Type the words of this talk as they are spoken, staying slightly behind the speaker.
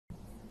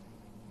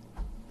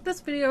This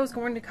video is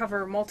going to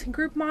cover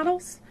multigroup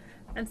models,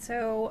 and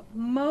so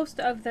most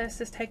of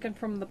this is taken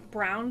from the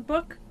Brown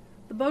book.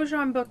 The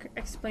Buchanan book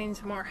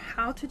explains more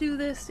how to do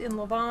this in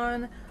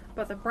Levon,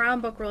 but the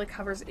Brown book really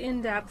covers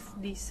in depth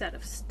the set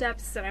of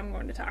steps that I'm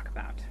going to talk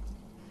about.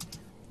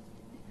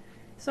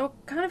 So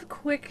kind of a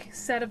quick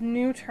set of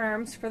new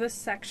terms for this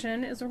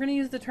section is we're going to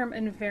use the term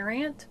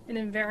invariant and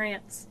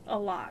invariance a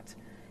lot.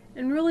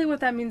 And really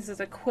what that means is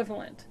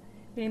equivalent,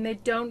 meaning they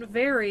don't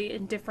vary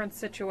in different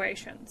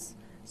situations.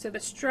 So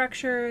the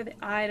structure, the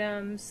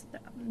items, the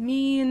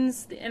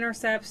means, the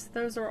intercepts,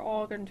 those are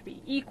all going to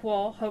be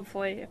equal,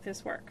 hopefully, if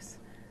this works.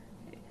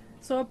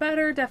 So a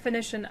better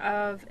definition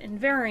of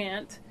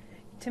invariant,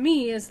 to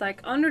me, is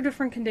like under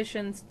different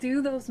conditions, do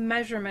those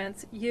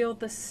measurements yield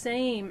the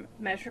same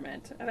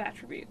measurement of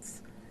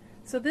attributes?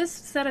 So this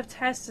set of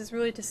tests is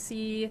really to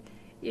see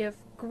if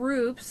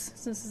groups,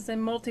 since it's a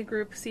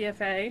multi-group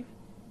CFA,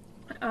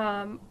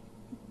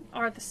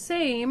 are the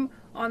same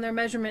on their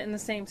measurement in the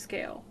same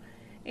scale.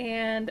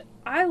 And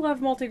I love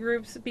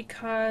multi-groups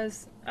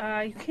because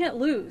you can't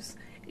lose.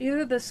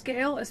 Either the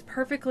scale is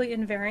perfectly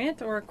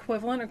invariant or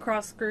equivalent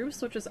across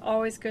groups, which is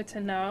always good to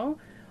know,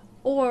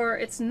 or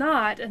it's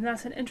not, and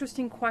that's an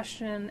interesting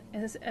question,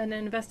 is an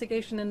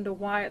investigation into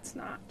why it's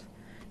not.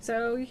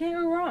 So you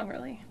can't go wrong,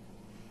 really.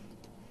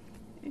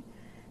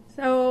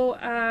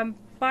 So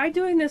by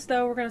doing this,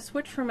 though, we're going to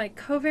switch from a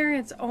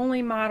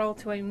covariance-only model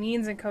to a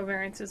means and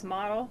covariances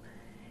model.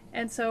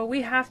 And so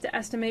we have to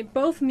estimate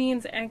both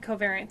means and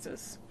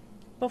covariances.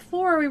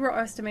 Before we were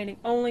estimating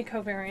only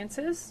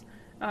covariances,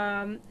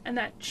 and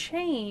that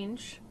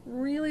change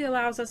really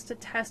allows us to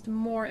test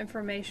more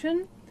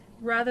information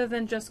rather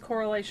than just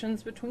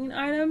correlations between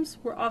items.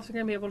 We're also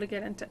going to be able to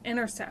get into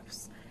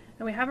intercepts.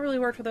 And we haven't really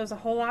worked with those a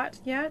whole lot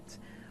yet,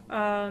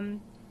 but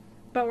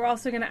we're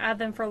also going to add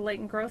them for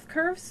latent growth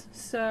curves,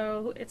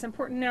 so it's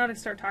important now to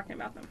start talking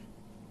about them.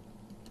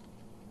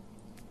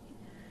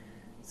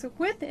 So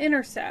with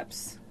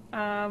intercepts,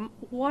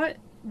 what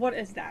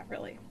is that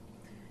really?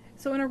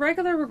 So in a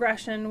regular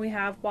regression, we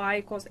have y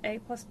equals a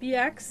plus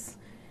bx,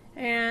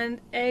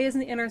 and a is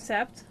the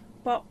intercept,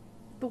 but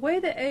the way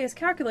that a is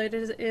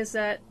calculated is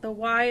that the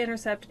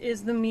y-intercept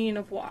is the mean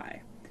of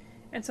y.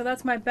 And so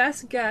that's my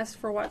best guess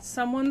for what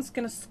someone's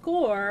going to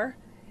score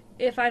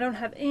if I don't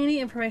have any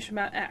information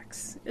about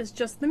x, is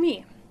just the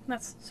mean.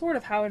 That's sort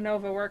of how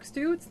ANOVA works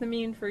too. It's the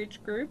mean for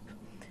each group.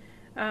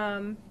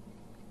 And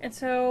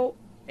so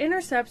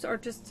intercepts are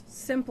just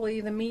simply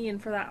the mean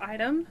for that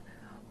item.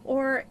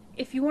 Or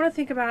if you want to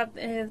think about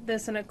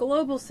this in a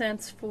global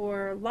sense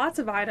for lots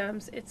of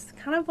items, it's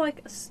kind of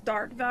like a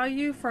start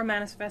value for a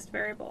manifest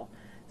variable.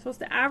 So it's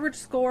the average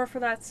score for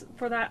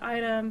that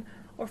item,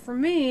 or for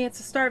me, it's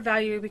a start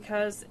value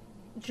because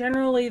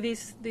generally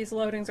these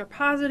loadings are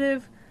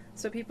positive,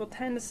 so people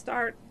tend to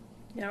start,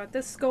 at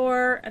this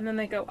score, and then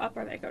they go up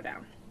or they go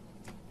down.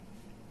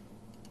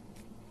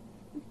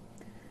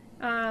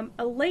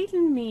 A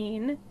latent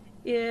mean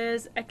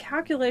is a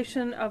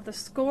calculation of the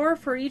score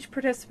for each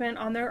participant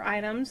on their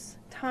items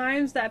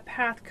times that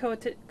path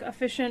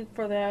coefficient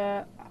for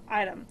the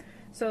item.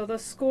 So the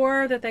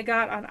score that they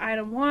got on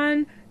item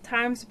 1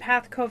 times the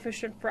path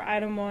coefficient for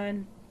item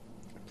 1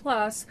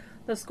 plus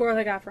the score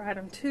they got for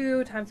item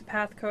 2 times the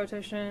path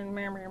coefficient,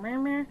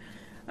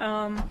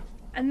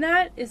 and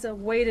that is a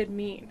weighted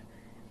mean.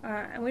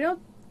 And we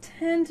don't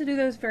tend to do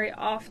those very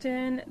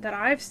often, that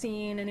I've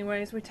seen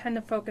anyways. We tend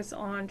to focus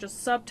on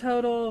just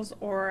subtotals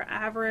or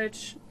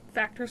average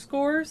factor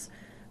scores,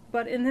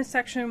 but in this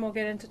section we'll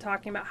get into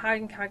talking about how you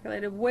can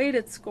calculate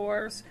weighted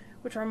scores,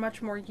 which are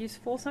much more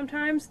useful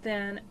sometimes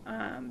than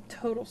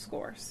total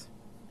scores.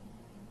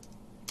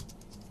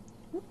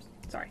 Oops,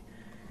 sorry.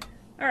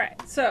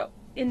 Alright, so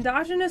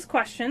endogenous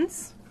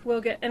questions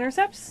will get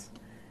intercepts.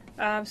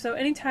 So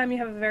anytime you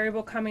have a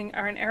variable coming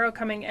or an arrow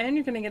coming in,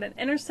 you're going to get an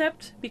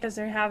intercept because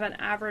they have an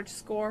average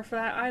score for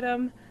that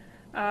item,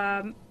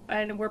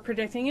 and we're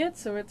predicting it,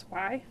 so it's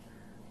y,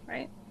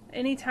 right?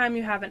 Anytime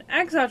you have an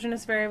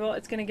exogenous variable,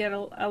 it's going to get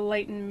a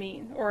latent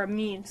mean or a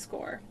mean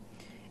score.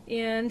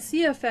 In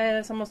CFA,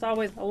 it's almost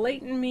always a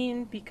latent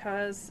mean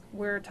because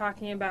we're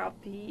talking about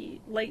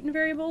the latent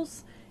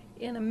variables.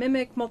 In a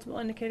mimic multiple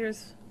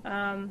indicators,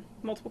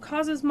 multiple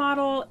causes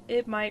model,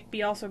 it might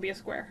also be a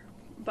square,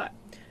 but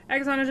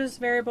exogenous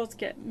variables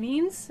get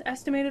means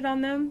estimated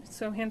on them,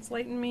 so hence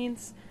latent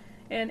means,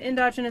 and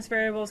endogenous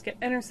variables get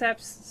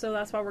intercepts, so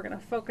that's why we're going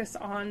to focus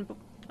on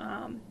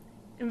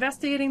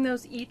investigating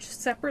those each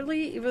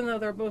separately, even though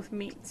they're both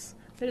means.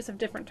 They just have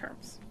different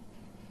terms.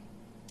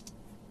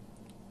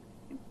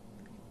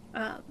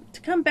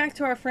 To come back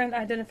to our friend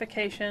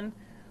identification,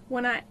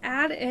 when I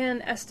add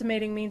in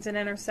estimating means and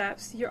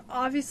intercepts, you're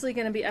obviously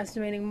going to be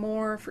estimating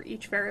more for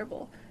each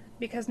variable,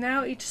 because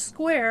now each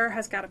square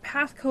has got a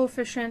path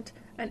coefficient,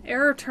 an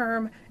error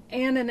term,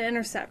 and an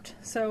intercept,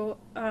 so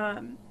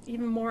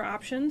even more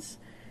options.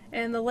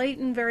 And the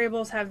latent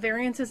variables have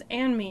variances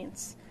and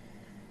means.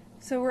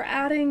 So we're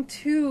adding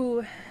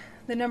to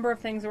the number of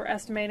things we're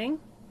estimating.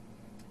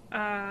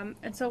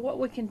 And so what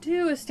we can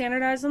do is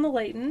standardize on the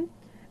latent,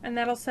 and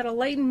that'll set a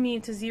latent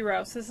mean to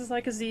 0. So this is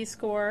like a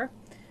z-score.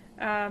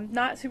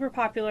 Not super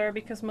popular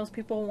because most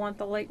people want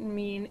the latent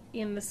mean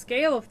in the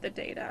scale of the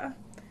data.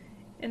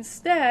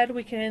 Instead,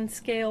 we can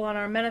scale on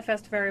our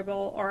manifest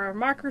variable or our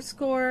marker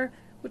score,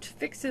 which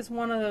fixes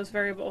one of those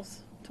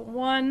variables to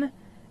 1,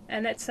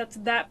 and it sets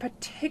that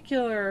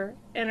particular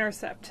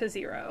intercept to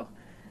 0.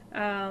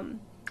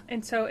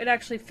 And so it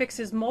actually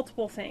fixes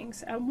multiple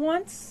things at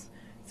once.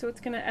 So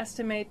it's going to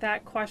estimate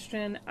that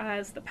question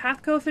as the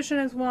path coefficient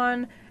is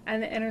 1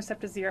 and the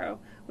intercept is 0,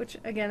 which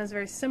again is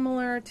very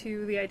similar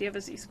to the idea of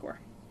a z-score.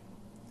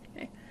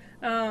 Okay.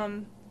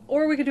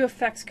 Or we could do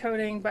effects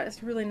coding, but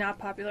it's really not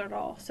popular at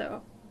all,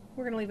 so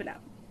we're going to leave it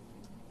out.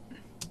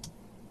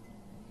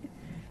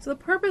 So the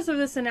purpose of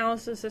this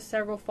analysis is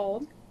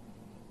several-fold.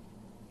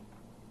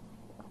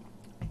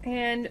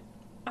 And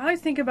I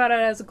always think about it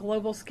as a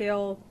global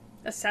scale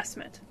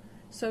assessment.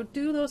 So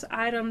do those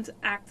items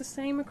act the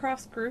same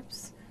across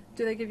groups?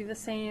 Do they give you the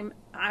same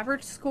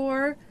average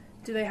score?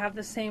 Do they have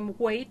the same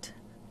weight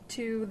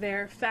to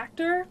their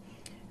factor?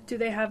 Do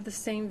they have the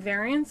same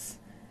variance?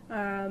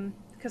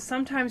 Because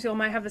sometimes you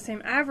might have the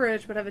same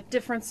average but have a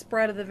different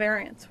spread of the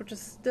variance, which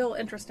is still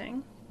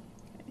interesting.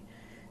 Okay.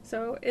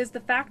 So is the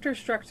factor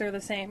structure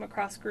the same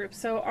across groups?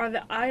 So are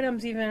the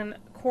items even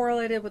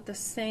correlated with the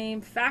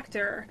same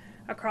factor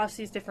across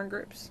these different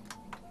groups?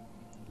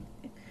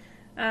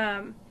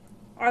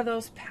 Are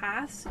those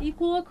paths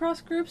equal across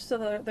groups,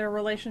 so their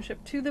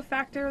relationship to the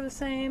factor are the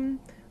same,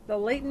 the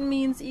latent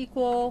means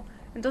equal,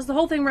 and does the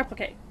whole thing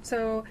replicate?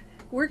 So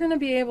we're going to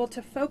be able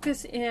to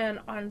focus in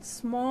on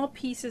small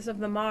pieces of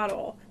the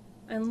model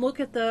and look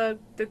at the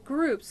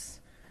groups,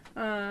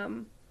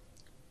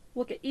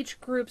 look at each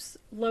group's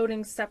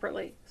loadings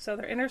separately. So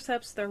their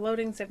intercepts, their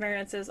loadings, their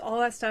variances, all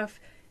that stuff,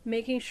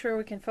 making sure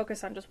we can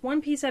focus on just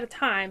one piece at a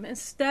time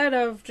instead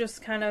of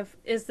just kind of,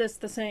 is this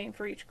the same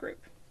for each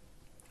group?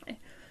 Okay.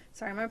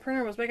 Sorry, my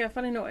printer was making a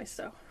funny noise,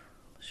 so there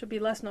should be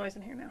less noise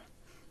in here now.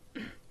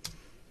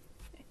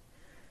 Okay.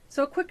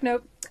 So a quick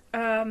note,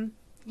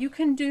 you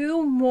can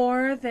do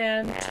more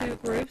than 2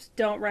 groups,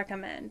 don't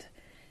recommend.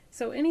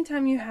 So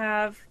anytime you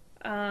have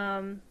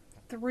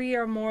 3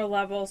 or more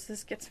levels,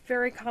 this gets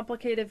very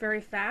complicated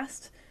very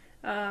fast,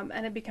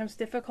 and it becomes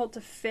difficult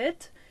to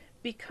fit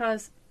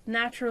because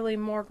naturally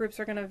more groups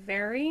are going to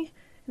vary,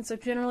 and so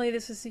generally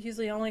this is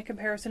usually only a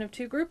comparison of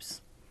 2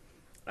 groups.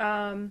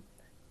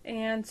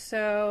 And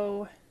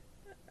so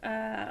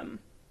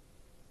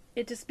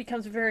it just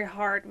becomes very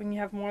hard when you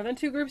have more than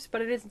 2 groups,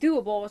 but it is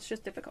doable, it's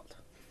just difficult.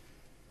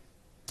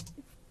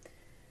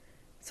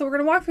 So we're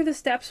going to walk through the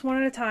steps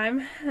one at a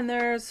time, and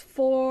there's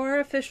 4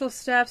 official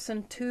steps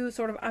and 2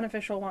 sort of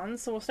unofficial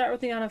ones. So we'll start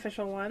with the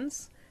unofficial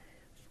ones.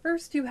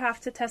 First, you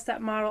have to test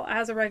that model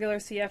as a regular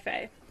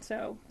CFA.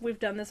 So we've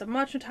done this a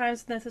bunch of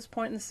times at this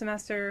point in the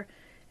semester,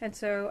 and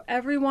so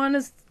everyone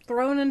is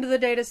thrown into the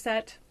data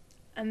set,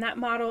 and that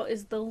model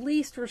is the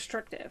least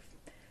restrictive.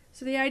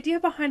 So the idea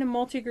behind a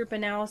multi-group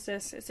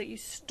analysis is that you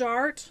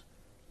start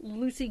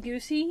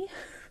loosey-goosey,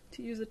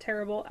 to use a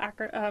terrible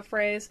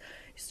phrase,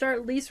 you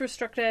start least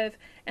restrictive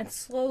and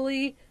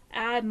slowly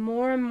add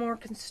more and more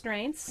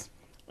constraints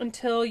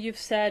until you've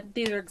said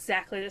these are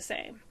exactly the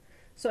same.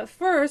 So at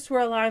first we're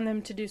allowing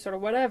them to do sort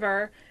of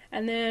whatever,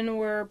 and then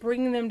we're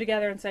bringing them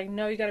together and saying,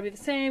 no, you got to be the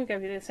same, got to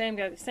be the same,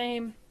 got to be the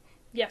same.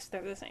 Yes,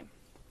 they're the same.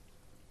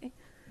 Okay.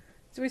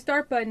 So we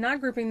start by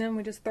not grouping them,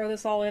 we just throw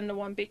this all into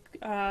one big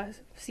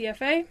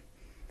CFA,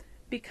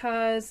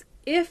 because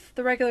if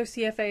the regular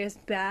CFA is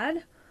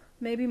bad,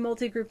 maybe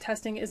multi-group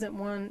testing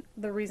isn't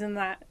the reason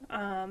that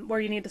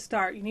where you need to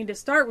start. You need to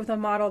start with a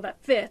model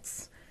that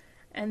fits,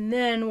 and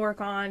then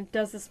work on,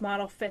 does this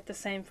model fit the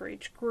same for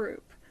each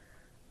group?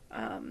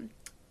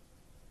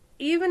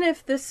 Even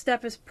if this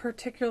step is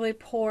particularly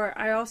poor,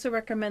 I also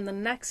recommend the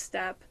next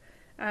step,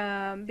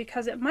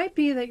 because it might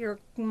be that your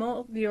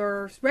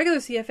regular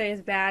CFA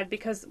is bad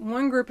because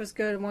one group is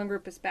good and one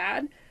group is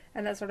bad,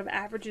 and that sort of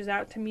averages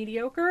out to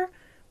mediocre.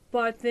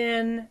 But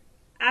then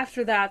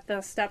after that,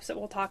 the steps that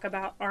we'll talk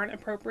about aren't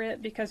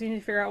appropriate because you need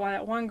to figure out why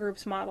that one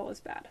group's model is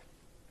bad.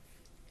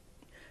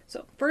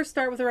 So first,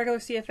 start with a regular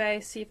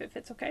CFA, see if it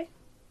fits okay.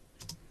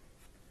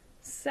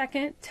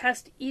 Second,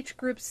 test each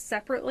group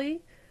separately.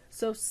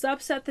 So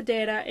subset the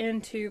data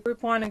into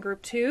group 1 and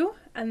group 2,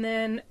 and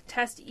then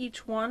test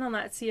each one on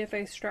that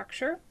CFA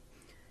structure.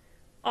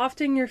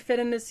 Often your fit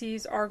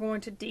indices are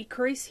going to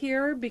decrease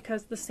here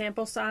because the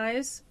sample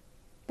size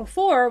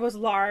before was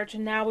large,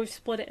 and now we've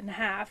split it in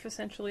half,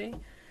 essentially.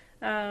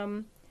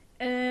 And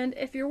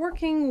if you're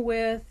working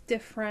with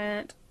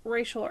different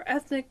racial or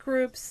ethnic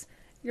groups,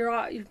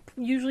 you're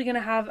usually going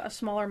to have a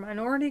smaller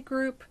minority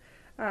group,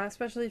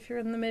 especially if you're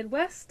in the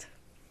Midwest.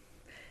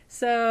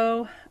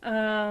 So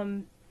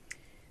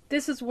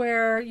this is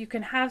where you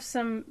can have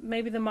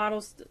maybe the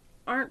models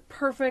aren't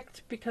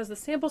perfect because the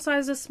sample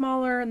size is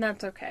smaller, and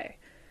that's okay.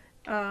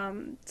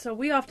 So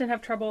we often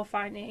have trouble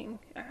finding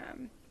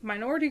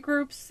minority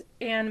groups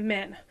and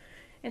men.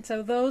 And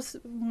so those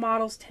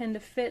models tend to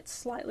fit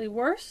slightly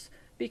worse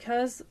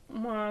because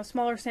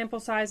smaller sample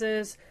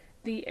sizes,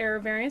 the error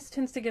variance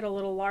tends to get a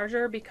little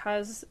larger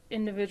because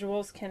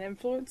individuals can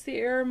influence the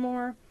error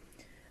more.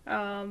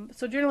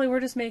 So generally we're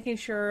just making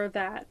sure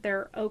that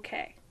they're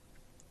okay.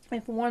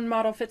 If one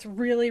model fits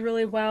really,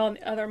 really well and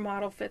the other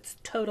model fits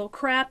total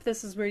crap,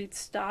 this is where you'd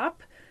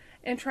stop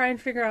and try and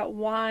figure out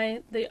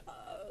why the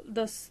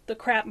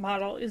crap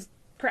model is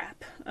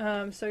crap.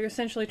 So you're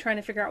essentially trying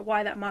to figure out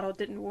why that model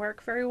didn't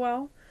work very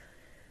well.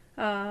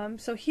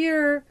 So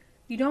here,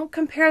 you don't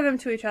compare them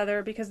to each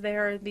other because they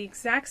are the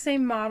exact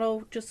same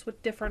model, just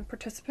with different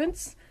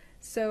participants.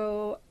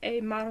 So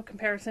a model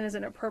comparison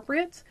isn't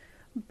appropriate,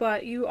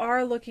 but you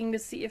are looking to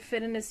see if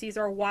fit indices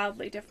are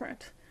wildly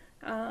different.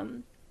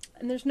 And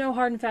there's no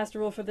hard and fast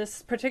rule for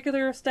this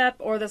particular step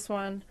or this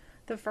one,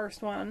 the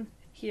first one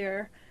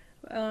here.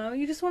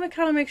 You just want to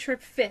kind of make sure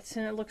it fits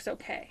and it looks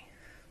okay.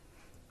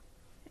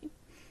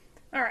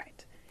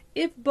 Alright,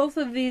 if both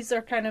of these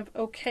are kind of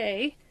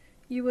okay,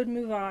 you would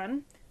move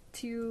on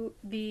to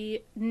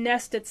the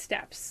nested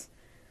steps.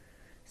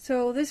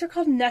 So these are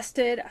called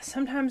nested.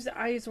 Sometimes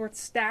I use the word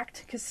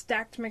stacked because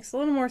stacked makes a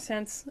little more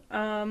sense.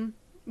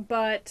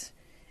 But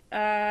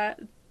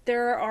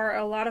there are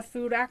a lot of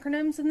food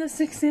acronyms in this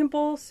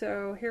example,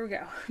 so here we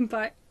go.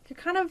 But you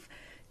kind of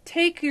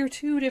take your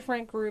two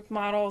different group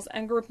models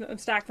and group them,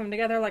 stack them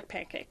together like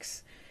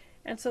pancakes.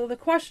 And so the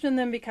question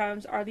then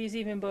becomes, are these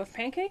even both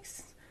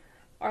pancakes?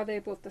 Are they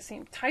both the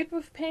same type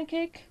of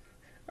pancake?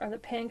 Are the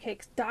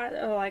pancakes,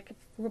 like, if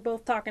we're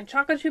both talking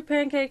chocolate chip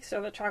pancakes,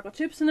 are the chocolate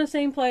chips in the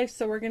same place?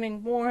 So we're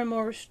getting more and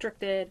more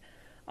restricted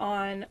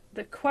on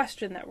the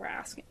question that we're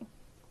asking.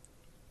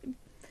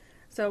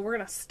 So we're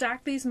going to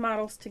stack these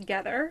models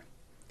together.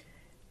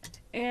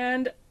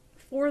 And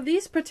for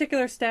these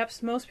particular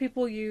steps, most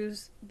people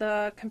use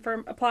the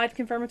Applied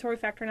Confirmatory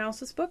Factor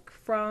Analysis book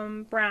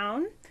from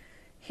Brown,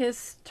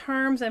 his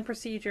terms and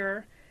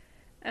procedure.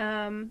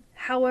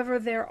 However,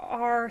 there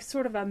are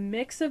sort of a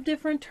mix of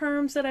different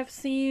terms that I've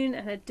seen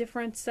and a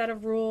different set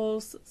of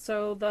rules.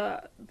 So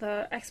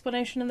the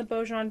explanation in the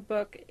Buchanan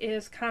book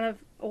is kind of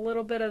a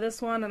little bit of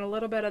this one and a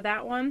little bit of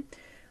that one.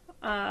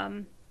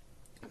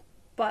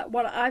 But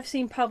what I've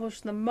seen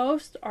published the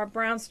most are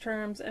Brown's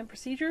terms and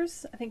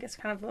procedures. I think it's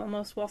kind of the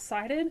most well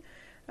cited.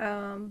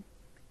 And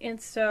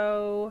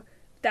so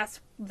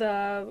that's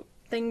the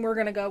thing we're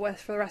going to go with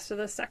for the rest of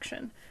this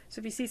section. So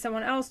if you see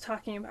someone else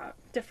talking about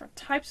different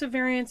types of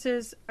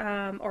variances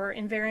or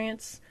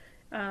invariance,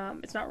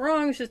 it's not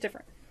wrong, it's just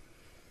different.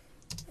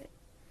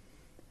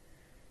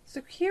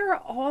 So here are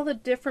all the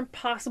different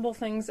possible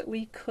things that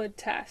we could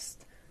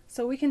test.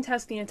 So we can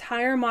test the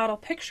entire model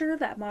picture,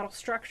 that model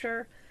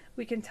structure.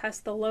 We can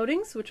test the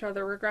loadings, which are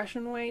the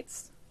regression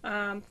weights,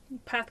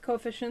 path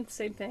coefficients,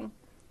 same thing.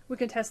 We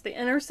can test the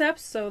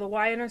intercepts, so the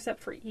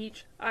y-intercept for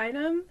each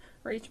item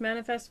or each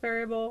manifest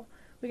variable.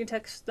 We can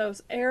test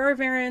those error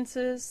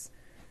variances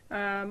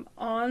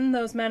on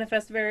those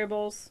manifest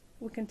variables.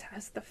 We can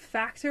test the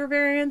factor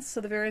variance, so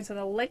the variance of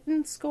the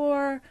latent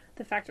score,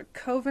 the factor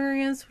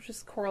covariance, which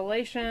is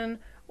correlation,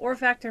 or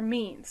factor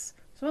means.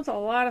 So that's a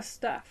lot of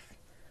stuff.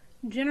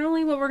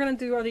 Generally what we're going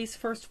to do are these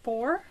first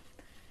four,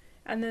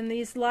 and then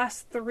these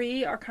last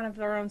three are kind of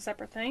their own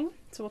separate thing.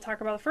 So we'll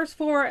talk about the first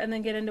four and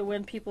then get into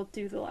when people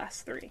do the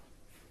last three.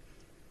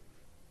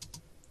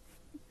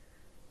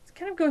 It's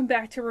kind of going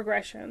back to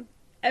regression.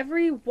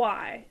 Every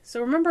y, so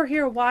remember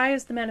here y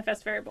is the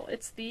manifest variable.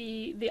 It's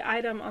the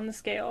item on the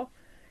scale,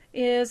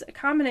 is a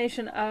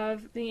combination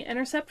of the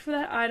intercept for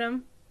that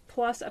item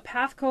plus a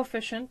path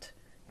coefficient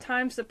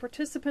times the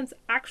participant's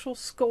actual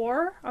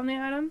score on the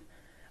item,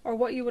 or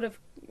what you would have,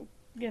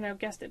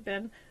 guessed it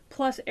been,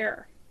 plus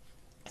error.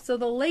 So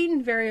the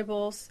latent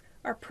variables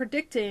are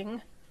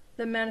predicting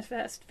the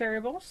manifest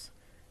variables.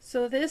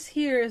 So this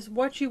here is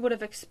what you would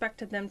have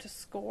expected them to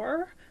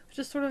score, which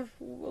is sort of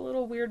a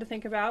little weird to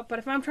think about. But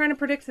if I'm trying to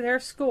predict their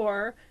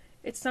score,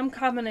 it's some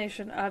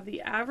combination of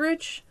the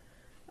average,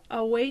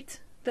 a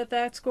weight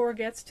that score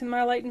gets to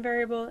my latent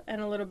variable,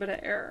 and a little bit of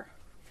error.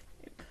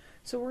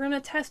 So we're going to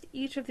test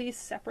each of these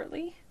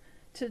separately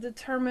to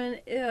determine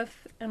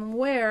if and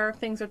where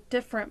things are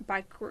different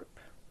by group.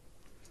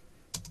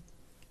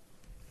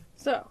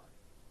 So,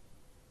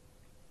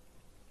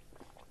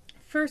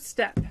 first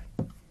step.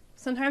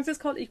 Sometimes it's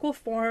called equal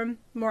form.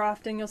 More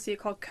often you'll see it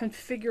called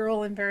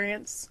configural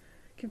invariance.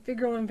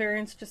 Configural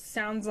invariance just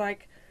sounds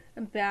like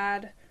a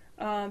bad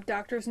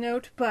doctor's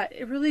note, but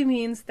it really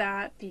means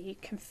that the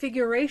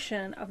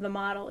configuration of the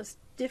model is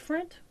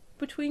different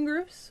between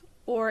groups,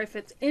 or if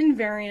it's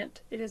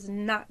invariant, it is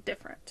not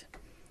different.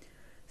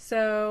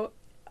 So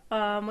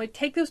we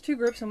take those two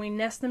groups and we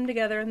nest them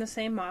together in the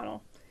same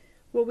model.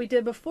 What we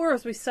did before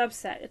is we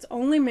subset. It's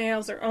only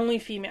males or only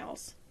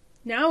females.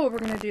 Now what we're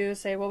going to do is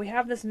say, well, we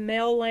have this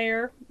male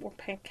layer, or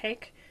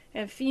pancake,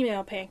 and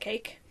female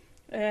pancake.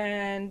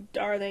 And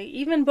are they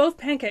even both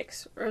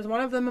pancakes, or is one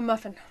of them a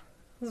muffin?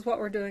 This is what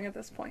we're doing at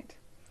this point.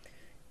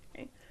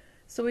 Okay.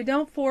 So we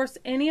don't force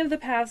any of the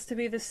paths to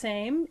be the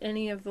same,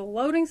 any of the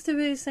loadings to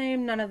be the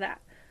same, none of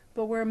that.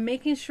 But we're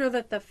making sure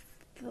that the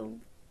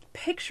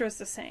picture is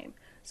the same.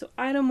 So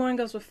item 1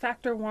 goes with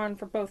factor 1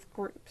 for both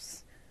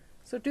groups.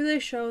 So do they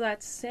show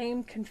that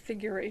same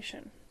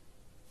configuration?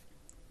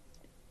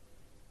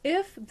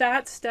 If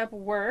that step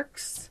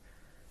works,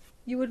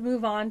 you would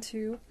move on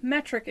to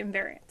metric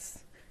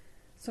invariance.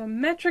 So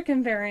metric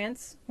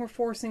invariance, we're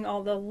forcing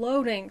all the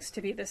loadings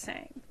to be the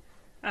same.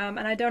 And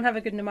I don't have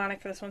a good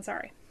mnemonic for this one,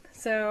 sorry.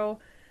 So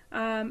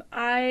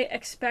I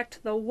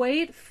expect the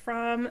weight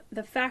from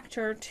the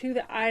factor to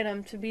the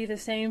item to be the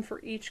same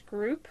for each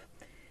group.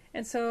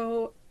 And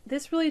so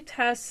this really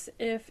tests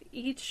if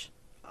each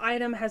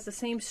item has the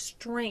same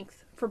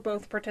strength for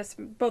both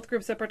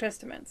groups of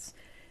participants.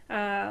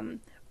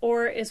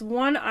 Or is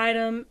one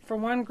item for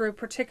one group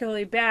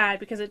particularly bad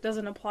because it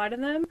doesn't apply to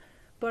them,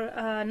 but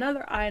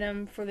another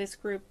item for this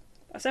group,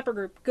 a separate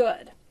group,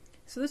 good.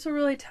 So this will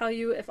really tell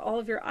you if all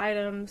of your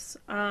items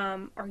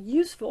are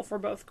useful for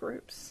both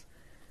groups.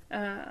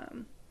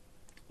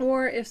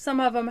 Or if some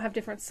of them have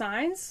different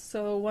signs,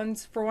 so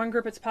for one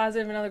group it's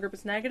positive, another group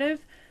it's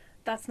negative,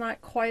 that's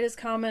not quite as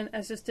common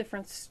as just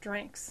different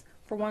strengths.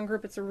 For one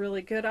group it's a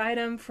really good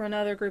item, for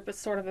another group it's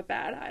sort of a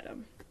bad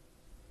item.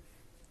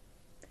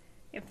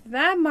 If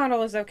that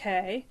model is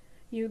okay,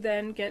 you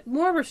then get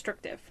more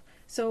restrictive.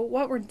 So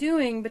what we're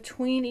doing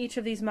between each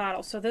of these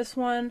models, so this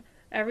one,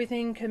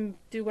 everything can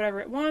do whatever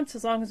it wants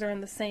as long as they're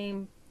in the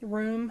same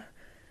room.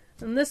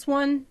 And this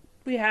one,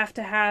 we have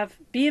to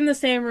be in the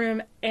same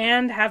room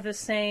and have the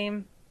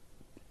same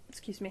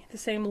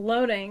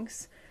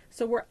loadings.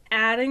 So we're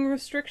adding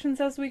restrictions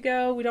as we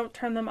go. We don't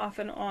turn them off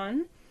and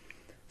on.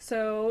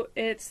 So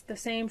it's the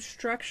same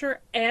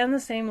structure and the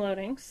same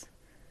loadings.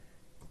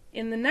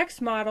 In the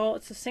next model,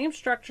 it's the same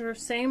structure,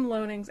 same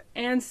loadings,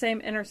 and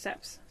same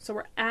intercepts. So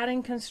we're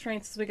adding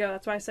constraints as we go.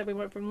 That's why I said we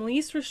went from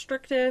least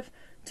restrictive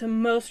to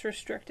most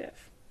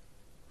restrictive.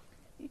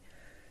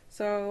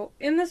 So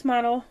in this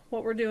model,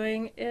 what we're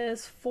doing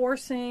is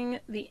forcing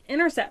the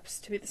intercepts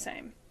to be the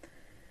same.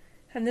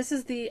 And this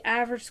is the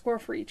average score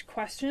for each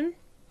question.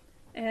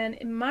 And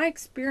in my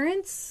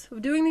experience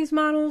of doing these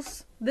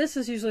models, this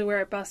is usually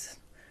where it busts.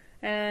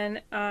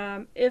 And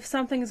if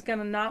something is going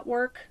to not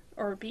work,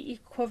 or be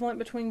equivalent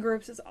between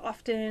groups, is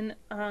often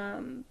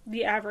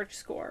the average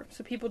score.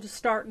 So people just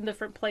start in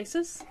different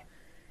places.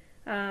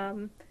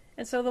 And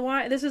so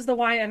this is the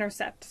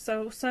y-intercept.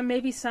 So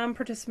maybe some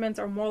participants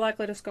are more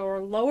likely to score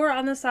lower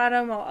on this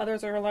item, while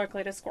others are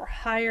likely to score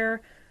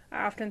higher.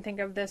 I often think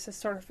of this as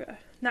sort of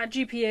not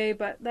GPA,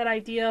 but that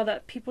idea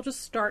that people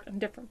just start in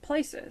different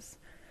places.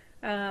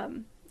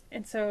 And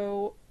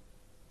so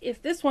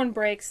if this one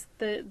breaks,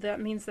 that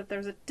means that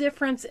there's a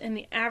difference in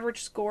the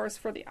average scores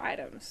for the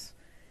items.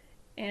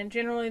 And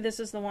generally this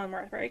is the one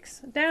where it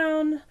breaks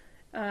down.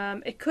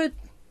 It could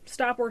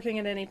stop working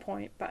at any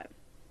point, but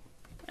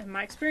in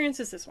my experience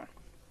is this one.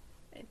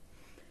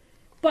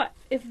 But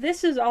if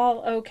this is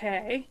all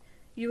okay,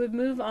 you would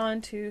move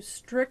on to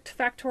strict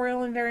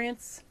factorial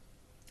invariance.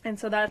 And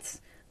so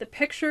that's the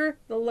picture,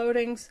 the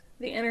loadings,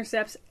 the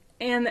intercepts,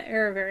 and the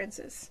error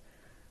variances.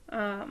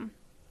 And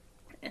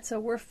so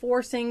we're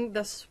forcing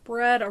the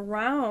spread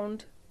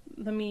around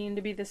the mean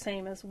to be the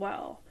same as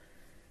well.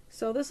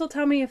 So this will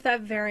tell me if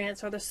that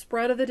variance or the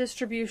spread of the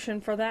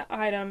distribution for that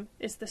item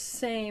is the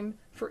same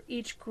for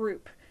each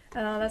group.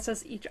 That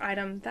says each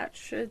item. That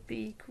should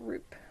be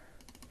group.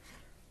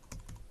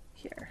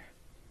 Here.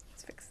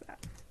 Let's fix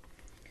that.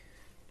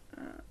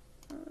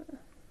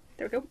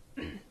 There we go.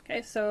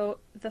 Okay, so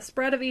the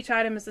spread of each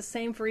item is the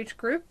same for each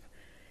group.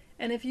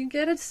 And if you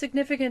get a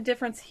significant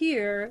difference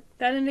here,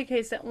 that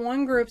indicates that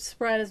one group's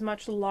spread is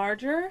much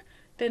larger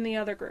than the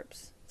other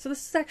groups. So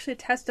this is actually a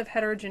test of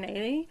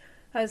heterogeneity.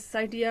 This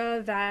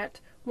idea that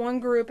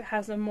one group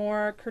has a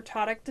more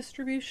kurtotic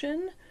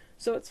distribution,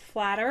 so it's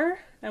flatter,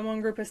 and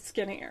one group is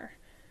skinnier.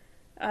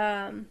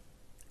 And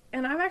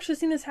I've actually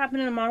seen this happen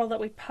in a model that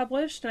we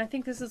published, and I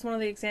think this is one of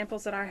the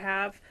examples that I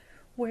have,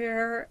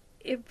 where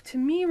to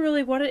me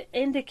really what it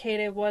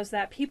indicated was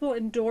that people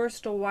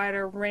endorsed a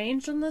wider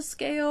range on the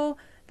scale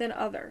than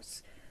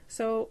others.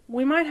 So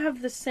we might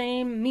have the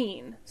same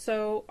mean,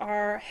 so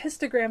our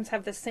histograms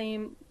have the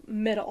same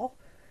middle,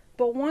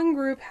 but one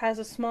group has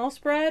a small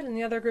spread and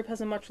the other group has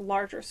a much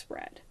larger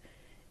spread.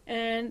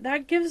 And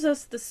that gives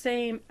us the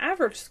same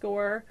average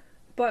score,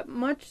 but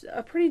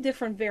a pretty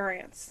different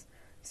variance.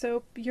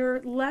 So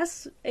you're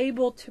less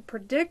able to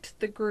predict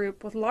the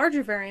group with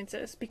larger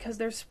variances because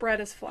their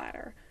spread is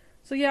flatter.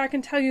 So yeah, I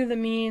can tell you the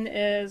mean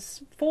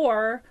is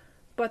 4,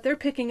 but they're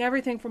picking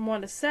everything from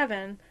 1 to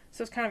 7,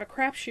 so it's kind of a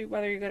crapshoot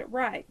whether you get it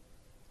right.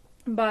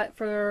 But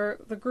for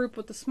the group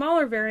with the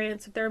smaller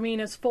variance, if their mean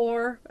is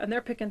 4 and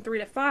they're picking 3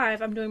 to 5,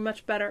 I'm doing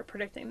much better at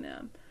predicting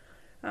them.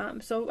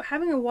 So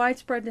having a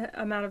widespread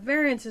amount of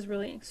variance is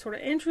really sort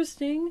of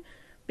interesting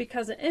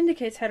because it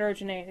indicates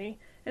heterogeneity,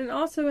 and it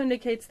also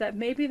indicates that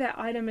maybe that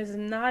item is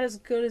not as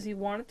good as you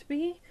want it to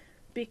be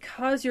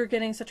because you're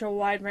getting such a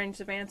wide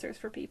range of answers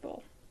for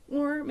people.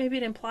 Or maybe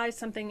it implies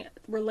something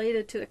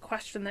related to the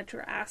question that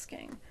you're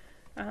asking.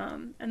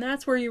 And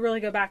that's where you really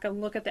go back and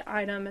look at the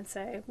item and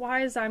say, why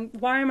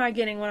am I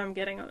getting what I'm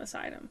getting on this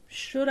item?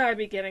 Should I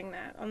be getting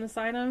that on this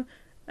item?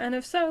 And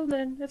if so,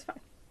 then it's fine.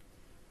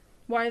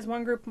 Why is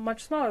one group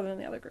much smaller than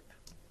the other group?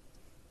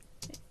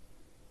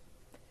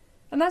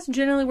 And that's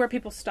generally where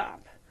people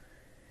stop.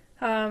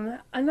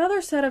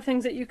 Another set of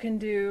things that you can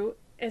do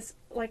is,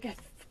 like,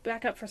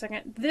 back up for a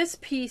second, this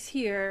piece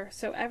here,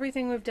 so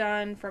everything we've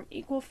done from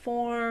equal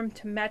form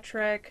to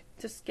metric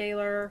to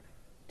scalar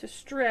to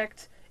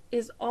strict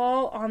is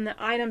all on the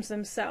items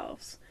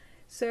themselves.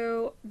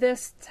 So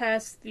this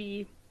tests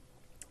the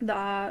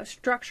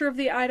structure of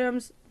the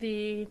items,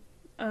 the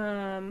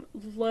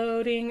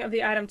loading of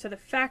the item to the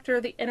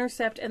factor, the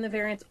intercept, and the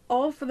variance,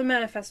 all for the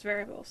manifest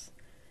variables.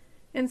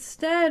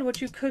 Instead,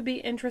 what you could be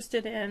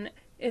interested in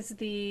is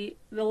the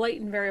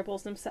latent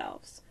variables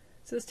themselves.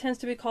 So this tends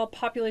to be called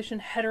population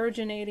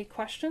heterogeneity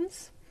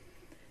questions.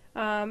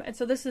 And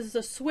so this is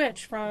a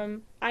switch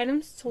from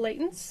items to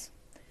latents.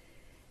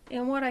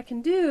 And what I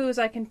can do is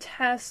I can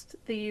test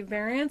the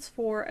variance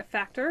for a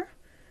factor.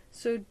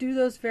 So do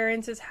those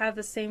variances have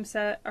the same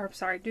set, or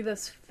sorry, do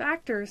those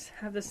factors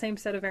have the same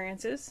set of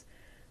variances?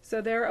 So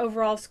their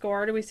overall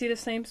score, do we see the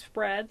same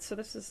spread? So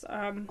this is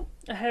a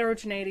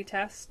heterogeneity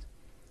test.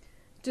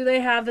 Do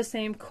they have the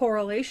same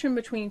correlation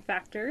between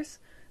factors?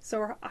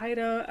 So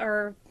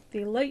are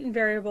the latent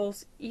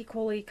variables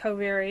equally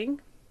covariating?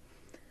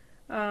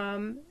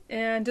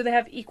 And do they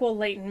have equal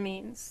latent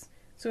means?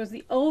 So is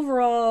the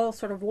overall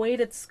sort of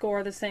weighted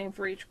score the same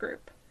for each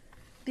group?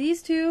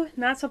 These two,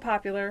 not so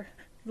popular.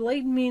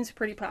 Latent means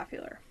pretty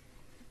popular.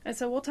 And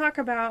so we'll talk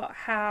about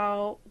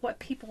how what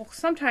people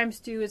sometimes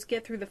do is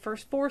get through the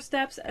first 4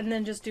 steps and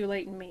then just do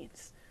latent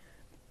means.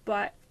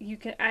 But you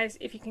can,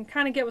 if you can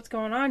kind of get what's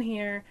going on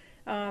here,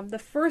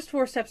 the first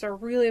 4 steps are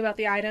really about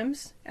the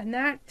items, and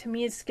that to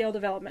me is scale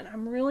development.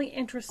 I'm really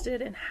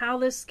interested in how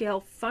this scale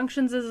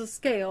functions as a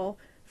scale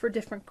for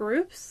different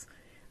groups.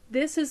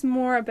 This is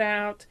more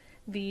about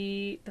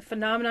the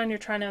phenomenon you're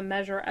trying to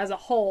measure as a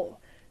whole.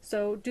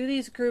 So do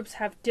these groups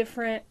have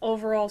different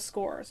overall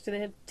scores? Do they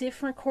have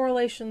different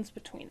correlations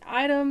between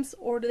items,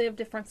 or do they have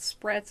different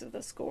spreads of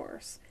the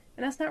scores?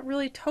 And that's not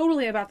really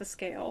totally about the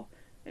scale.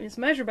 I mean, it's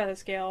measured by the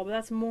scale, but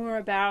that's more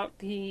about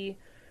the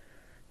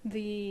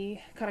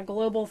kind of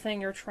global thing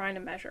you're trying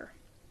to measure.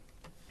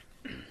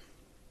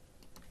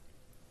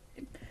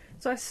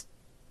 So I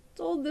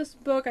stole this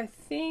book. I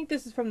think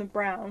this is from the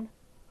Brown.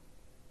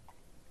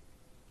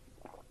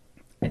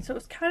 And so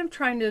it's kind of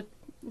trying to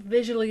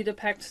visually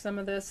depict some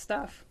of this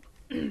stuff.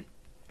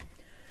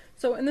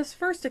 So in this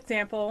first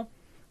example,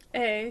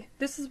 A,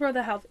 this is where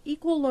they have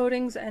equal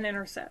loadings and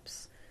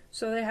intercepts.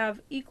 So they have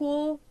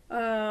equal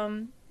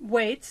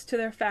weights to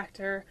their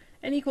factor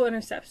and equal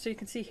intercepts. So you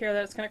can see here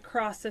that it's going to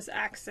cross this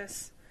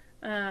axis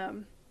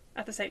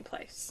at the same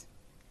place.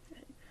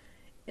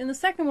 In the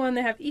second one,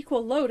 they have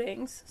equal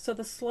loadings, so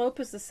the slope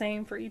is the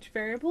same for each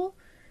variable,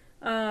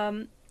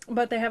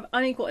 but they have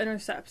unequal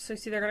intercepts. So you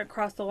see they're going to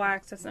cross the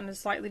y-axis in a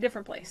slightly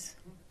different place,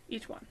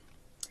 each one.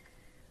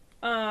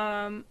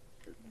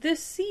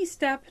 This C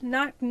step,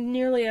 not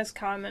nearly as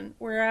common,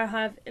 where I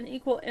have an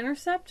equal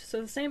intercept,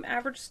 so the same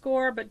average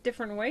score, but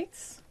different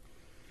weights.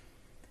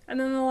 And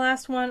then the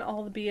last one,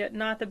 albeit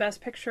not the best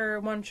picture,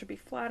 one should be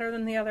flatter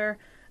than the other,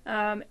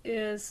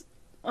 is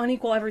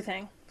unequal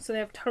everything. So they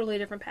have totally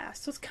different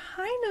paths. So it's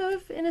kind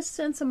of, in a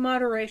sense, a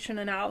moderation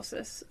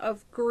analysis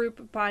of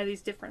group by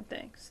these different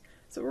things.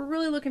 So we're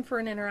really looking for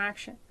an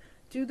interaction.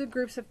 Do the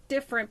groups have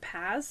different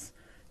paths,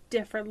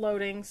 different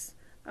loadings,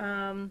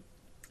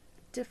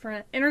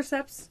 different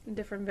intercepts, and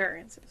different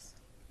variances?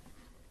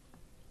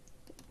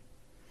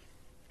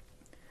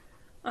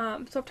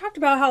 So I've talked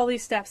about all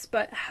these steps,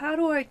 but how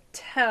do I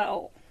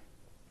tell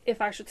if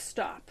I should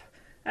stop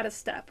at a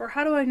step? Or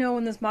how do I know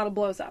when this model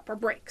blows up or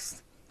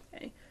breaks?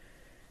 Okay.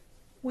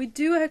 We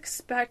do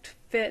expect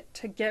fit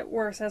to get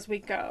worse as we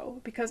go,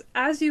 because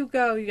as you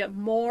go, you get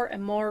more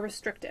and more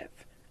restrictive.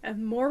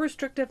 And more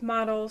restrictive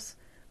models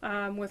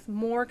with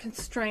more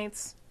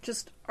constraints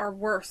just are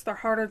worse. They're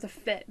harder to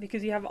fit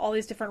because you have all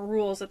these different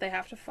rules that they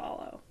have to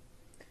follow.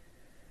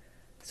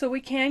 So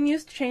we can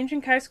use change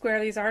in chi-square.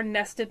 These are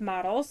nested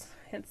models,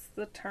 hence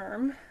the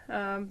term,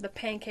 the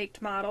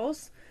pancaked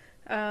models.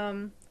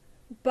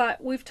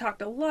 But we've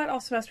talked a lot all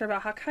semester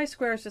about how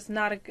chi-square is just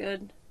not a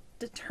good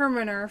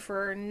determiner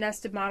for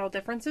nested model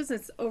differences.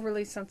 It's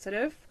overly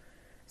sensitive.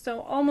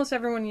 So almost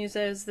everyone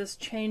uses this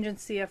change in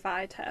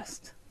CFI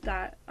test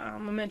that I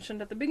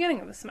mentioned at the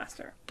beginning of the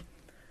semester.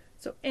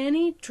 So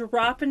any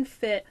drop in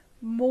fit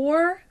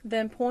more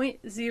than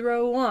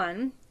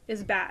 0.01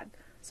 is bad.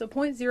 So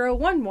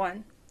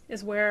 0.011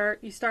 is where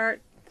you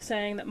start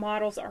saying that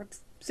models are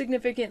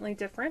significantly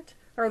different,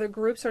 or the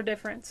groups are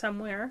different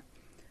somewhere.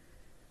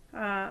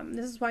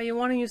 This is why you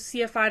want to use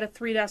CFI to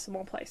 3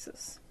 decimal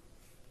places.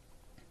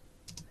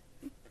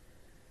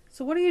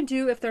 So what do you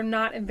do if they're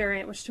not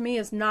invariant, which to me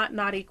is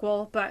not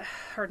equal, but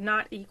or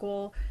not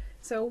equal.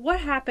 So what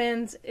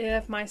happens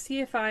if my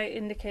CFI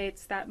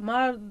indicates that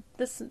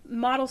this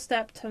model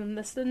step to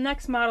the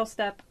next model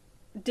step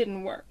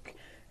didn't work?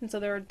 And so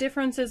there are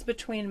differences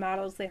between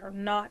models. They are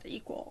not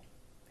equal.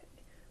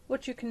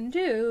 What you can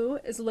do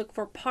is look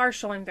for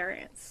partial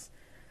invariance.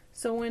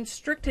 So when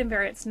strict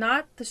invariance,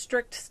 not the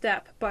strict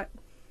step, but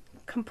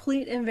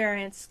complete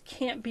invariance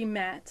can't be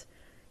met,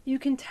 you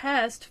can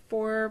test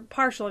for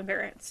partial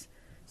invariance.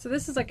 So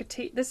this is like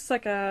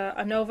a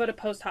ANOVA to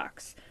post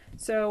hocs.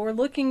 So we're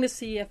looking to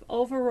see if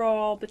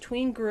overall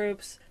between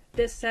groups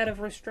this set of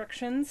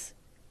restrictions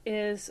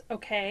is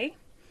okay.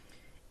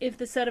 If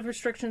the set of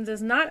restrictions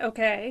is not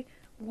okay,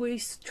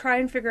 we try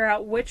and figure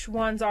out which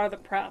ones are the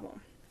problem.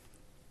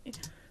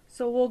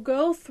 So we'll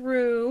go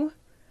through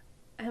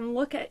and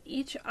look at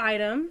each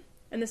item,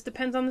 and this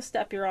depends on the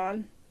step you're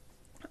on,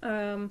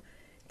 to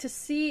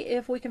see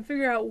if we can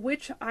figure out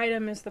which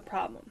item is the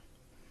problem.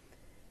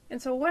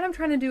 And so what I'm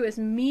trying to do is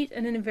meet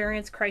an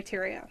invariance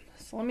criteria.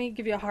 So let me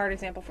give you a hard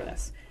example for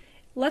this.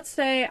 Let's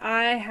say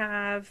I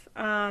have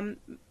the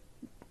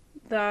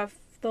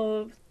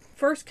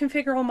first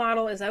configurable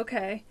model is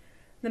okay.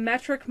 The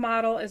metric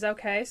model is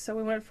okay. So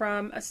we went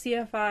from a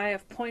CFI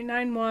of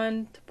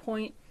 0.91 to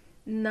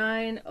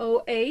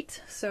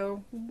 0.908.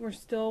 So we're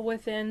still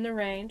within the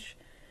range.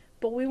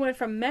 But we went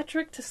from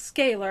metric to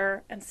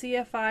scalar, and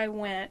CFI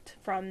went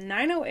from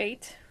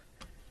 908.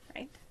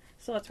 Right?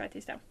 So let's write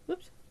these down.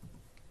 Whoops.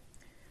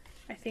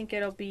 I think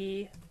it'll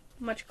be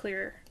much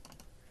clearer.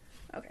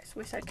 Okay, so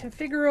we said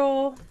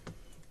configural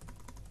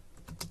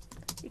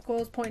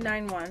equals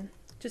 0.91,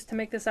 just to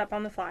make this up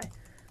on the fly.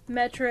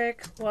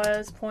 Metric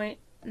was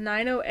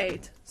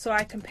 0.908, so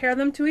I compare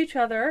them to each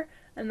other,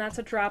 and that's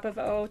a drop of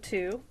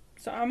 0.02,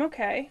 so I'm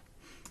okay.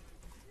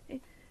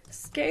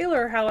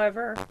 Scalar,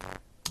 however,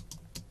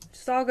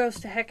 just all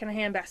goes to heck in a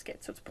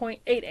handbasket, so it's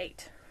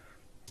 0.88.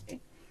 Okay.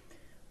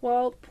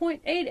 Well,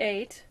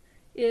 0.88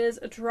 is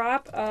a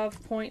drop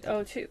of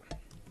 0.02.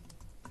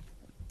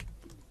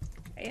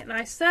 And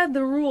I said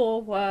the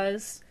rule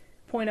was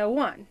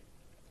 0.01.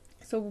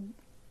 So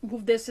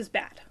this is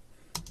bad,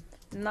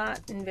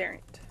 not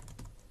invariant.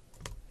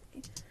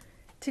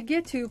 To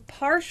get to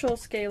partial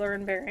scalar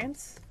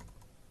invariance,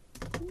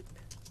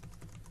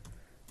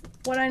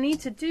 what I need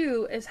to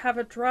do is have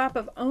a drop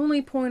of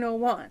only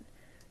 0.01.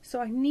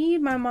 So I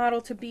need my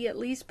model to be at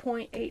least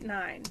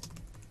 0.89.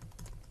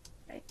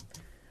 Okay.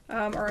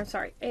 Or I'm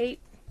sorry, 8.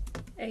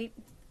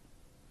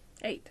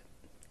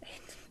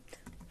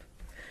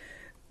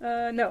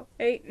 No,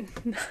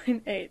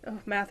 898. Oh,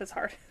 math is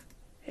hard.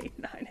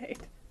 898.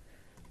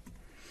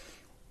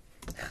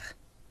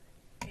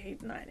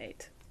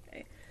 898.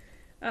 Okay.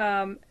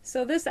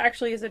 So this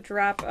actually is a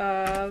drop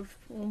of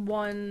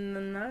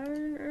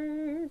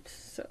 198.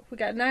 So we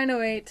got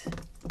 908.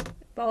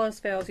 If all else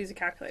fails, use a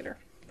calculator.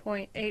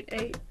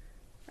 0.88. All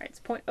right, it's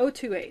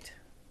 0.028.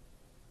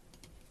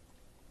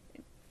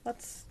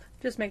 Let's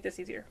just make this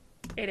easier.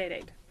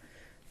 888.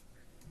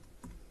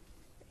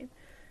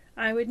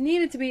 I would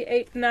need it to be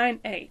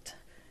 898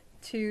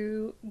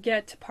 to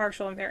get to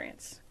partial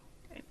invariance.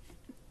 Okay.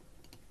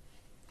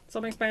 So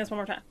let me explain this one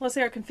more time. Let's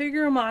say our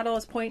configural model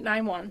is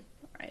 0.91,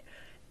 right?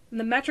 And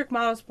the metric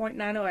model is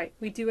 0.908.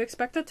 We do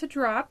expect it to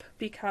drop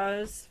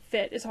because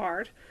fit is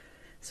hard.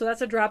 So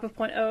that's a drop of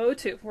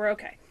 0.002. We're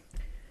okay.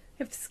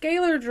 If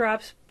scalar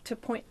drops to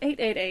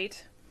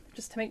 0.888,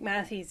 just to make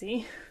math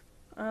easy,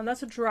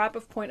 that's a drop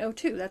of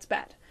 0.02. That's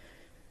bad.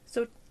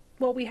 So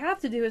what we have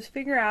to do is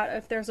figure out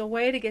if there's a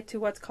way to get to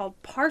what's called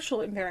partial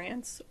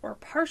invariance, or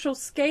partial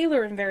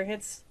scalar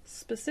invariance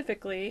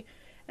specifically,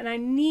 and I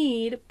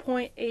need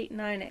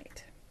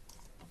 0.898.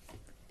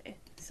 Okay,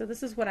 so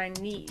this is what I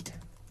need.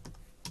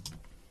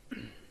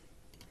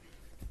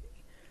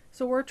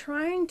 So we're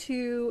trying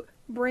to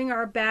bring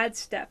our bad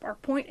step, our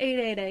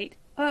 0.888,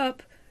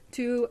 up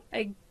to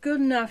a good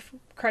enough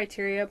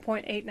criteria,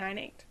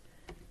 0.898.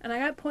 And I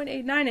got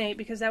 0.898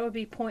 because that would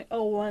be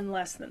 0.01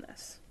 less than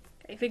this.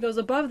 If it goes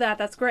above that,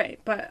 that's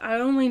great, but I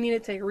only need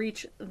it to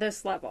reach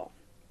this level.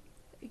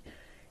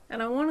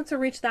 And I want it to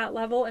reach that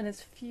level in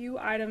as few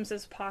items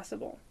as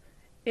possible.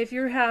 If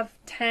you have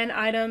 10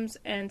 items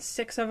and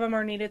 6 of them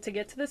are needed to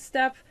get to this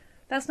step,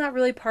 that's not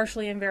really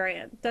partially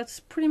invariant. That's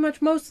pretty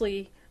much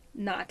mostly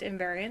not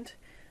invariant,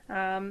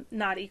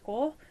 not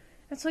equal.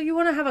 And so you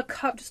want to have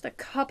just a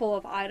couple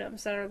of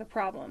items that are the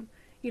problem.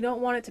 You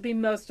don't want it to be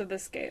most of the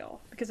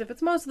scale, because if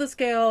it's most of the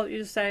scale, you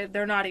just say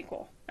they're not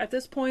equal. At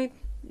this point,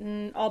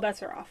 all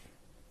bets are off.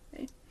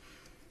 Okay.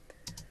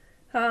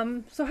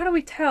 So how do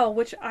we tell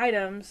which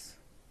items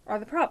are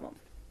the problem?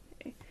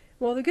 Okay.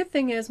 Well, the good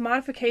thing is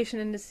modification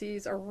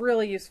indices are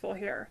really useful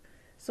here.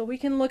 So we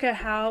can look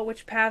at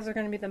which paths are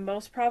going to be the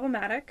most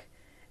problematic,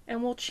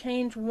 and we'll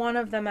change one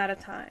of them at a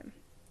time.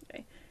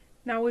 Okay.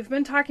 Now we've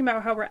been talking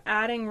about how we're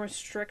adding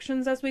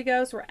restrictions as we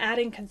go, so we're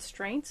adding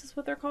constraints is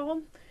what they're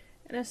called.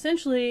 And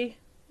essentially,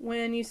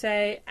 when you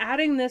say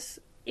adding this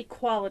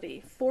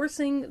equality,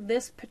 forcing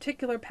this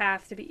particular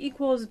path to be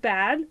equal is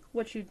bad,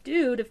 what you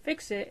do to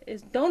fix it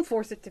is don't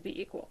force it to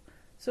be equal.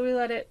 So we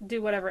let it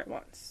do whatever it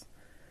wants.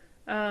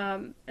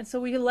 And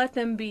so we let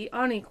them be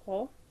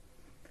unequal,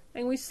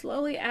 and we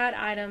slowly add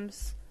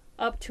items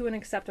up to an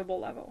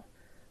acceptable level.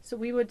 So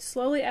we would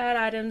slowly add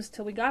items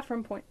till we got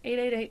from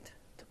 0.888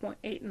 to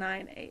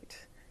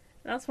 0.898.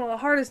 And that's one of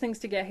the hardest things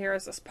to get here,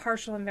 is this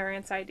partial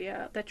invariance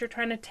idea, that you're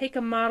trying to take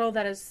a model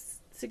that is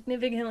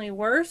significantly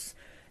worse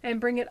and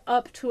bring it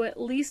up to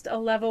at least a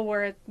level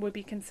where it would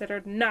be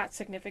considered not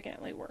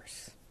significantly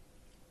worse.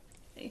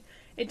 Okay.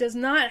 It does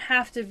not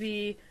have to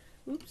be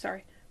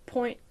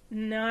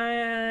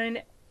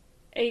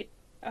 0.98,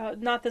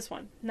 not this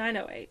one,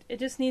 908. It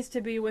just needs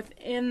to be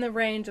within the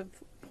range of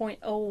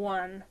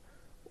 0.01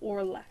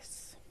 or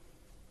less.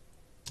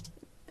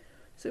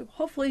 So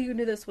hopefully you can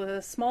do this with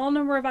a small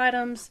number of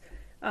items.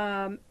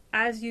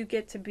 As you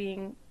get to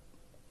being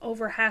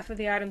over half of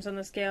the items on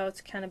the scale,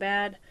 it's kind of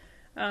bad.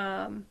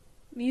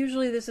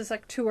 Usually this is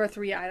like 2 or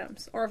 3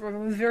 items, or from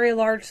a very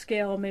large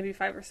scale, maybe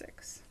 5 or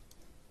 6.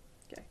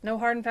 Okay, no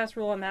hard and fast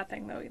rule on that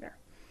thing though either.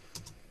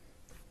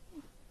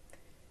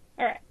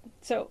 Alright,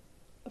 so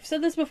I've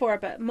said this before,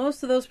 but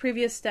most of those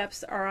previous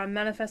steps are on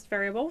manifest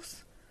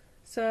variables.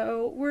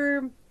 So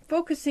we're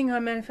focusing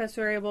on manifest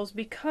variables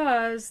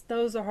because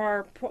those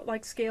are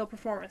like scale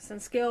performance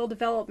and scale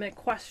development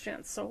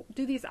questions. So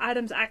do these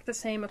items act the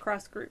same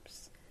across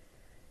groups?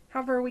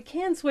 However, we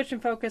can switch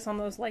and focus on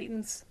those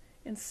latents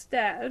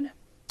instead.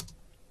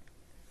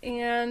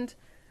 And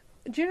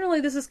generally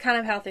this is kind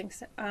of how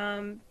things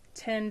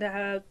tend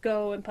to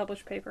go in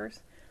published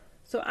papers.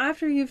 So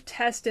after you've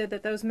tested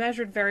that those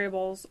measured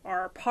variables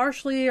are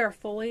partially or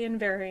fully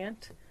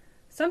invariant,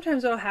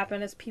 sometimes what will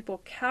happen is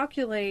people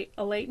calculate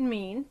a latent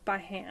mean by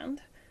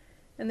hand,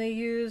 and they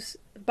use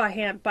by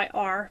hand,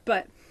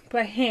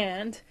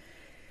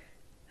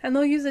 and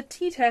they'll use a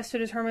t-test to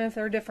determine if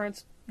they're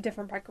different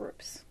by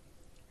groups.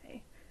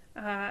 Okay.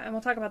 And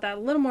we'll talk about that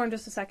a little more in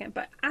just a second,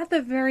 but at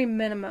the very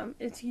minimum,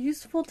 it's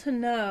useful to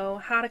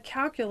know how to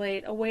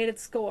calculate a weighted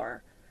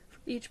score for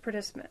each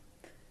participant.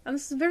 And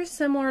this is very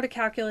similar to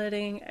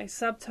calculating a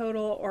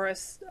subtotal or a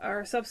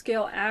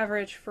subscale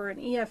average for an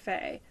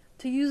EFA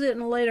to use it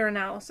in a later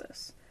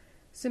analysis.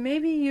 So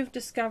maybe you've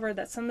discovered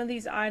that some of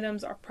these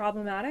items are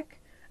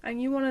problematic and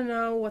you want to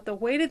know what the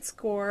weighted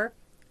score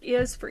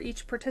is for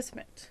each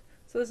participant.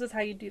 So this is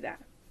how you do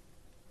that.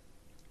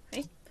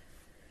 Okay.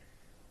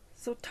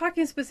 So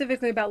talking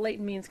specifically about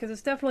latent means, because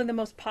it's definitely the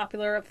most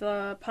popular of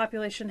the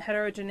population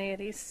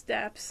heterogeneity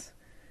steps.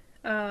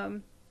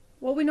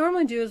 What we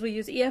normally do is we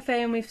use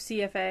EFA and we use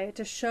CFA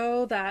to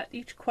show that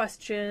each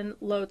question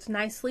loads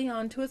nicely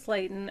onto its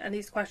latent and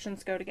these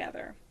questions go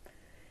together.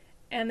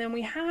 And then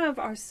we have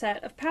our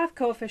set of path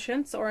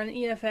coefficients, or an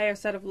EFA, or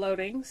set of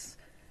loadings,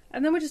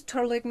 and then we just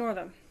totally ignore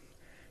them.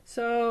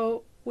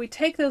 So we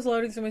take those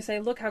loadings and we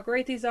say, look how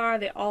great these are,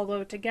 they all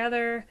load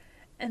together,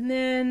 and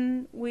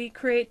then we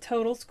create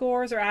total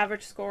scores or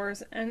average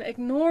scores and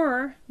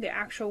ignore the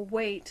actual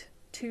weight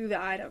to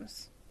the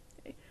items.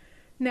 Okay.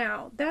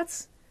 Now,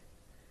 that's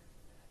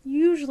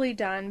usually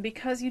done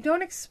because you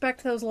don't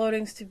expect those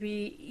loadings to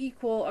be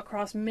equal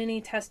across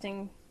many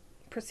testing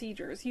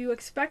procedures. You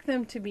expect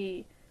them to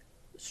be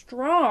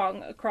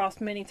strong across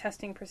many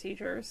testing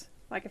procedures.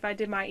 Like if I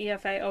did my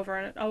EFA over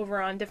and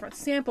over on different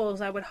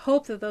samples, I would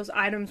hope that those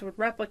items would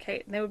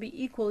replicate and they would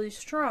be equally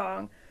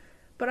strong,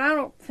 but I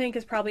don't think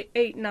it's probably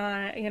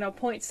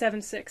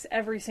 0.76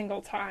 every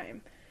single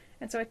time.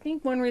 And so I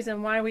think one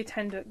reason why we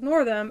tend to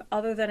ignore them,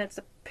 other than it's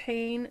a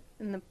pain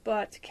in the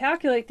butt to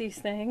calculate these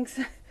things,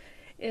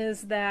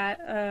 is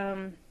that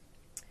I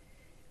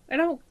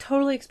don't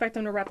totally expect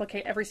them to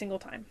replicate every single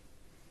time.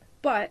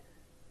 But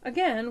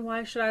again,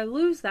 why should I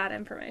lose that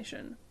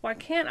information? Why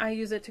can't I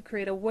use it to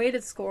create a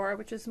weighted score,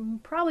 which is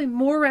probably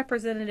more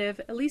representative,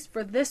 at least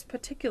for this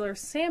particular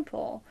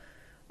sample,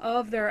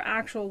 of their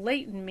actual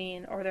latent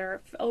mean or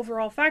their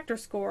overall factor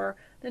score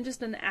than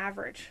just an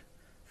average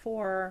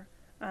for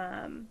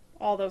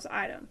all those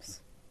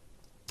items.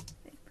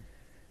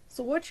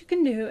 So what you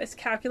can do is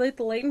calculate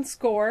the latent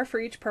score for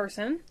each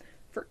person,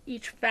 for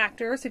each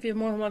factor. So if you have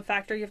more than one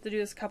factor, you have to do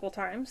this a couple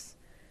times,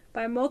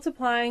 by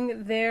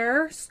multiplying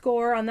their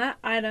score on that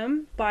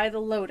item by the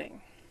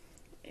loading.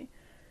 Okay.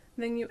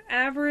 Then you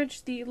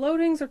average the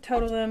loadings or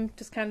total them,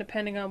 just kind of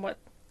depending on what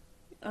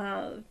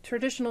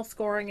traditional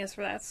scoring is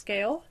for that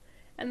scale,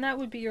 and that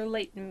would be your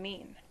latent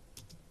mean.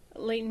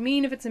 Latent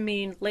mean if it's a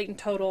mean, latent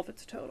total if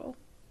it's a total.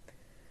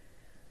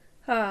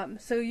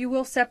 So you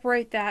will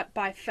separate that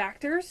by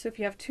factors. So if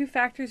you have 2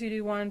 factors, you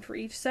do one for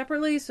each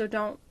separately, so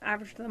don't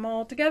average them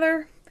all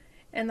together.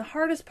 And the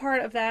hardest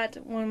part of that,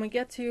 when we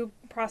get to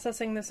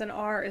processing this in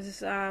R,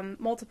 is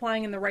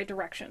multiplying in the right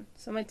direction.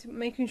 So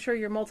making sure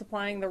you're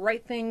multiplying the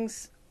right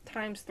things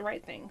times the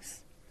right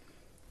things.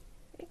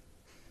 Okay.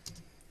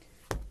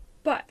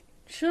 But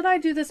should I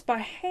do this by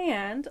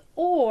hand,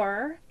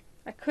 or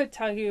I could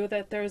tell you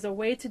that there's a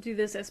way to do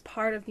this as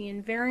part of the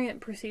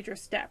invariant procedure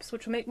steps,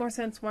 which will make more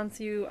sense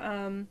once you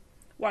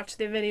watch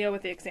the video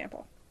with the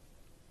example.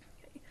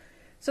 Okay.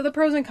 So the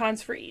pros and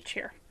cons for each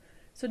here.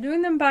 So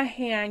doing them by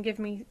hand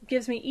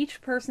gives me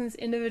each person's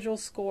individual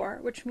score,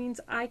 which means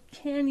I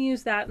can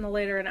use that in the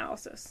later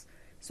analysis.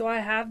 So I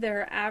have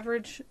their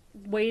average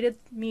weighted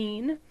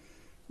mean,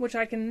 which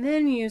I can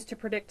then use to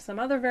predict some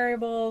other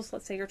variables.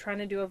 Let's say you're trying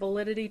to do a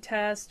validity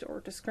test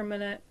or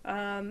discriminant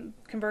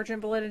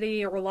convergent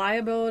validity or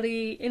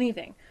reliability,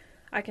 anything.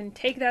 I can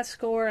take that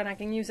score and I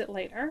can use it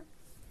later.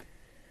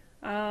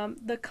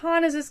 The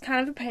con is it's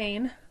kind of a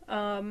pain,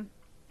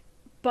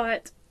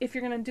 but if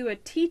you're going to do a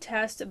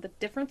t-test of the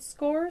different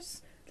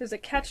scores, there's a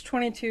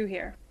catch-22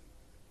 here.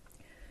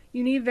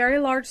 You need very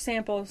large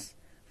samples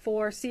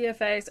for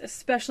CFAs,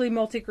 especially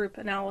multi-group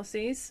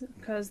analyses,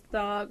 because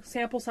the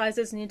sample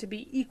sizes need to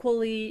be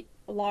equally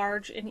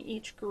large in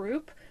each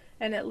group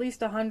and at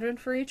least 100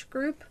 for each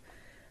group.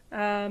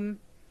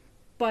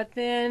 But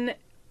then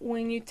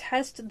when you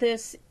test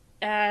this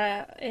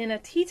in a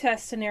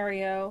t-test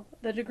scenario,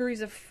 the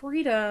degrees of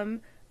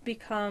freedom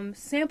become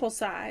sample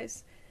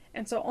size,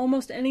 and so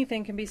almost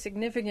anything can be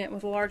significant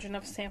with a large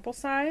enough sample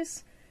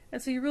size,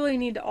 and so you really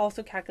need to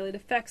also calculate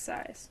effect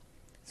size.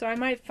 So I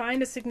might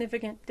find a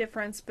significant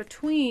difference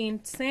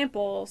between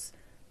samples,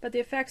 but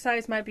the effect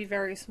size might be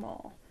very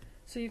small.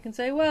 So you can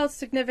say, well, it's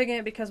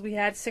significant because we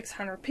had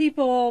 600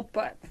 people,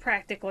 but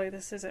practically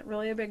this isn't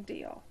really a big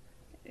deal.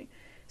 Okay.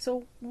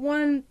 So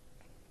one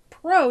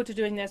pro to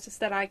doing this is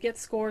that I get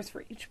scores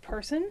for each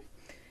person,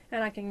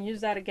 and I can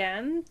use that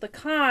again. The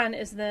con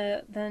is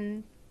the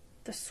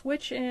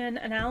switch in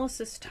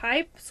analysis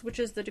type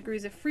switches the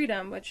degrees of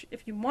freedom, which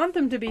if you want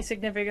them to be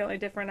significantly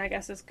different, I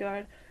guess is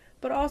good,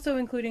 but also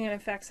including an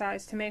effect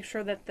size to make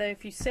sure that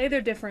if you say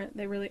they're different,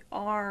 they really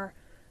are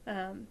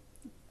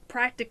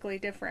practically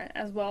different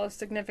as well as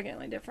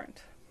significantly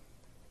different.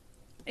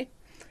 Okay.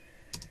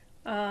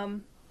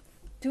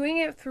 Doing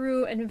it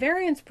through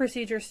invariance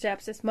procedure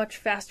steps is much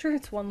faster.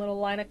 It's one little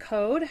line of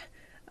code,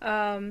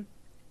 and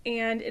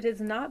it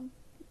is not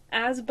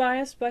as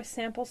biased by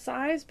sample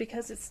size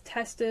because it's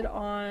tested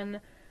on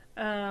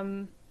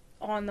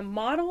the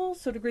model.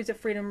 So degrees of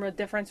freedom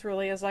difference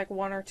really is like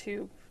 1 or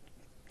 2,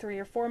 3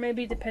 or 4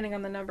 maybe, depending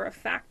on the number of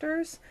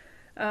factors.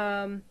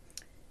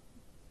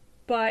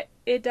 But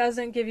it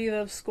doesn't give you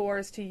those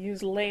scores to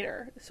use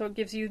later. So it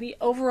gives you the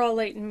overall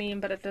latent mean,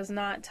 but it does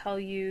not tell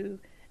you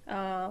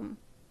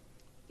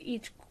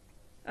each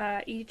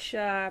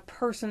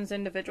person's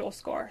individual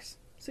scores.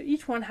 So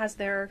each one has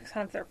their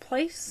kind of their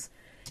place.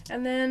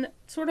 And then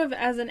sort of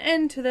as an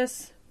end to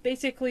this,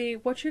 basically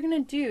what you're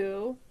going to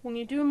do when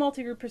you do a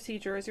multi-group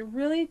procedure is you're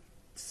really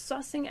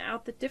sussing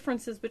out the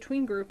differences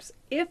between groups,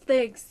 if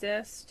they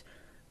exist,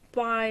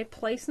 by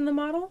place in the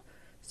model.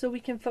 So we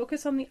can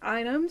focus on the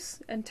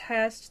items and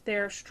test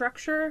their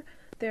structure,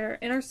 their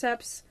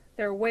intercepts,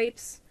 their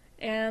weights,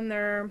 and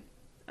their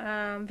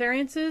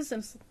variances,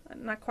 and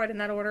not quite in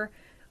that order.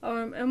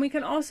 And we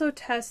can also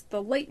test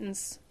the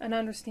latents and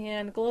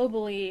understand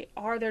globally,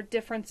 are there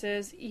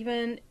differences?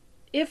 Even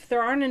if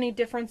there aren't any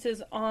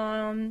differences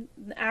on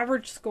the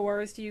average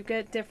scores, do you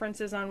get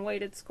differences on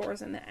weighted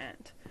scores in the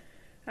end?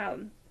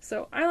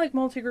 So I like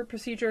multi-group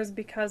procedures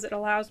because it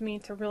allows me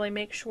to really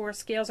make sure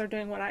scales are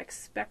doing what I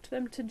expect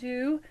them to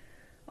do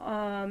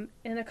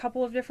in a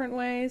couple of different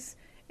ways.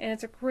 And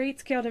it's a great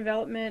scale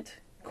development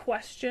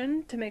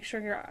question to make sure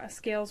your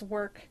scales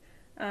work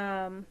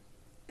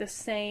the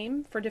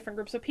same for different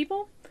groups of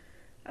people.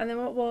 And then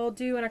what we'll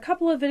do in a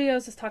couple of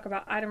videos is talk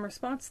about item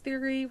response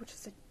theory, which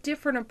is a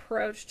different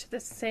approach to the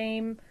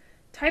same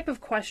type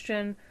of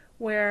question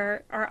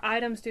where are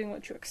items doing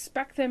what you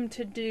expect them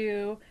to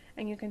do,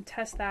 and you can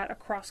test that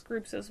across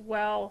groups as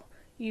well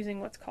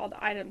using what's called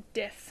item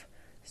diff.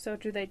 So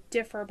do they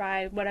differ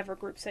by whatever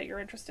group set you're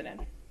interested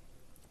in?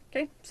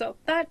 Okay, so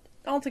that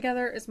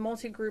altogether is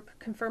multi-group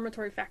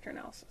confirmatory factor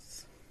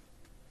analysis.